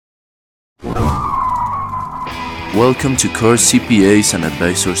Welcome to Core CPAs and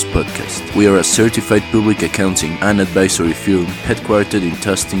Advisors podcast. We are a certified public accounting and advisory firm headquartered in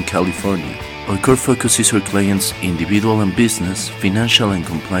Tustin, California. Our core focus is our clients' individual and business, financial and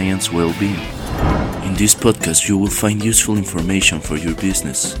compliance well-being. In this podcast, you will find useful information for your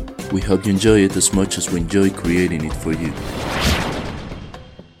business. We hope you enjoy it as much as we enjoy creating it for you.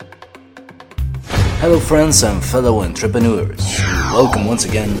 Hello friends and fellow entrepreneurs. Welcome once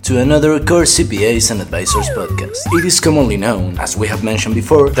again to another Core CPAs and Advisors podcast. It is commonly known, as we have mentioned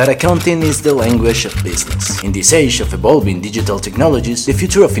before, that accounting is the language of business. In this age of evolving digital technologies, the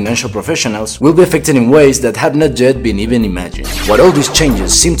future of financial professionals will be affected in ways that have not yet been even imagined. What all these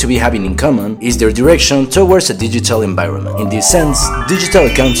changes seem to be having in common is their direction towards a digital environment. In this sense, digital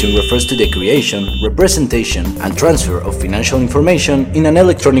accounting refers to the creation, representation, and transfer of financial information in an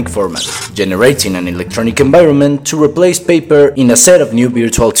electronic format, generating an electronic environment to replace paper in a set of new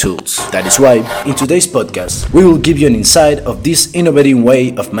virtual tools. That is why, in today's podcast, we will give you an insight of this innovating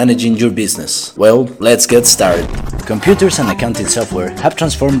way of managing your business. Well, let's get started. Computers and accounting software have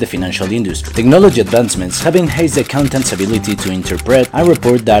transformed the financial industry. Technology advancements have enhanced the accountant's ability to interpret and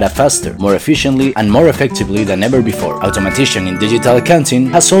report data faster, more efficiently, and more effectively than ever before. Automation in digital accounting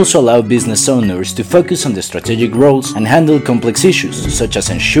has also allowed business owners to focus on the strategic roles and handle complex issues, such as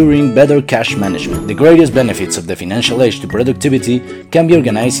ensuring better cash management. The greatest benefits of the financial age to productivity can be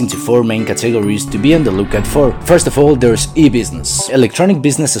organized into four main categories to be on the lookout for. First of all, there's e-business. Electronic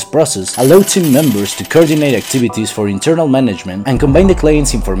businesses process allow team members to coordinate activities for internal management and combine the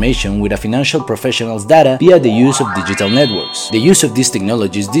client's information with a financial professional's data via the use of digital networks. The use of these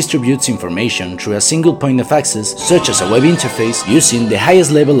technologies distributes information through a single point of access, such as a web interface, using the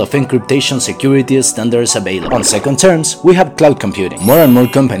highest level of encryption security standards available. On second terms, we have cloud computing. More and more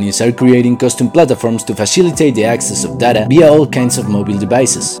companies are creating custom platforms to facilitate the access of data via all kinds of mobile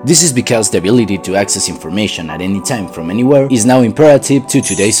devices. This is because the ability to access information at any time from anywhere is now imperative to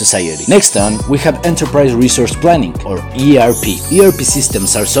today's society. Next on, we have enterprise resource planning, or ERP. ERP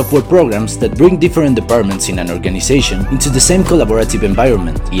systems are software programs that bring different departments in an organization into the same collaborative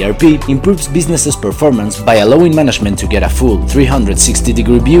environment. ERP improves business's performance by allowing management to get a full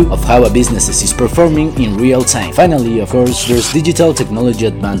 360-degree view of how a business is performing in real time. Finally, of course, there's digital technology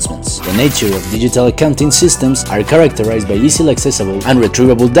advancements. The nature of digital accounting systems are characterized by easily accessible and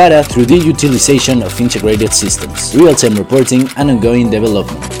retrievable data through the utilization of integrated systems, real-time reporting, and ongoing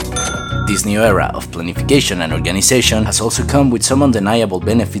development. This new era of planification and organization has also come with some undeniable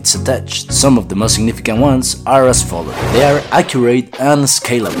benefits attached. Some of the most significant ones are as follows. They are accurate and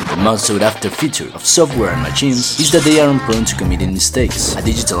scalable. The most sought-after feature of software and machines is that they are prone to committing mistakes. A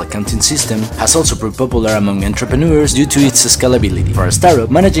digital accounting system has also proved popular among entrepreneurs due to its scalability. For a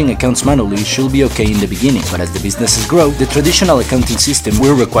startup, managing accounts manually should be okay in the beginning, but as the businesses grow, the traditional accounting system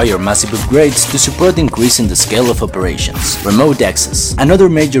will require massive upgrades to support the increase in the scale of operations. Remote access. Another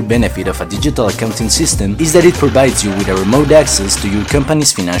major benefit of a digital accounting system is that it provides you with a remote access to your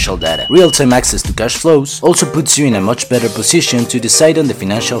company's financial data. Real-time access to cash flows also puts you in a much better position to decide on the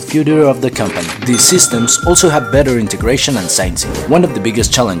financial future of the company. These systems also have better integration and syncing. One of the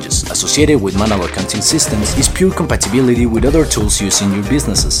biggest challenges associated with manual accounting systems is pure compatibility with other tools used in your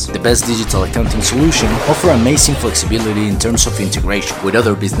businesses. The best digital accounting solutions offer amazing flexibility in terms of integration with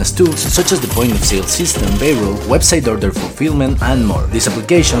other business tools such as the point-of-sale system, payroll, website order fulfillment, and more. These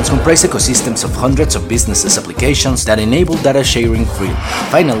applications comprise ecosystems of hundreds of businesses applications that enable data sharing freely.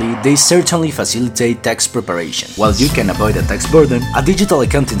 Finally, they certainly facilitate tax preparation. While you can avoid a tax burden, a digital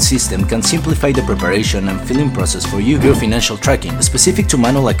accounting system can simplify the preparation and filing process for you. Your financial tracking, specific to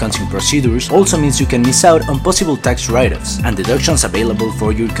manual accounting procedures, also means you can miss out on possible tax write-offs and deductions available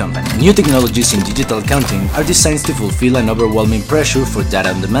for your company. New technologies in digital accounting are designed to fulfill an overwhelming pressure for data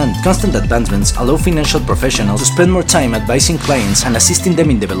on demand. Constant advancements allow financial professionals to spend more time advising clients and assisting them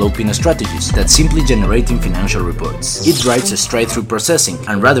in developing strategies that simply generating financial reports. It drives a straight-through processing,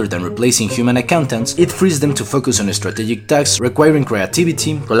 and rather than replacing human accountants, it frees them to focus on strategic tasks requiring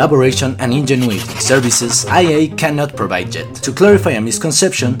creativity, collaboration, and ingenuity, services IA cannot provide yet. To clarify a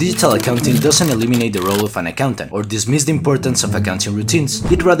misconception, digital accounting doesn't eliminate the role of an accountant or dismiss the importance of accounting routines.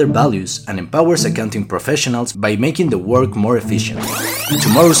 It rather values and empowers accounting professionals by making the work more efficient.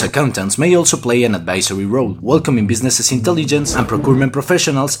 Tomorrow's accountants may also play an advisory role, welcoming businesses' intelligence and procurement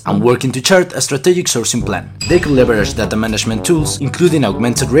professionals and working to chart a strategic sourcing plan. They could leverage data management tools, including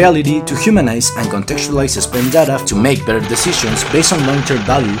augmented reality, to humanize and contextualize spend data to make better decisions based on long-term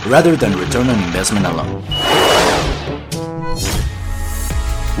value rather than return on investment alone.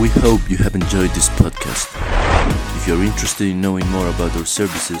 We hope you have enjoyed this podcast. If you're interested in knowing more about our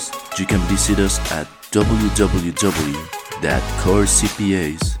services, you can visit us at www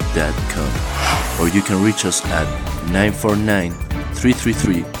info@corecpas.com, or you can reach us at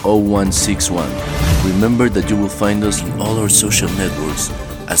 949-333-0161. Remember that you will find us in all our social networks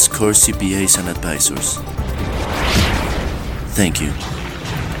as Core CPAs and Advisors. Thank you.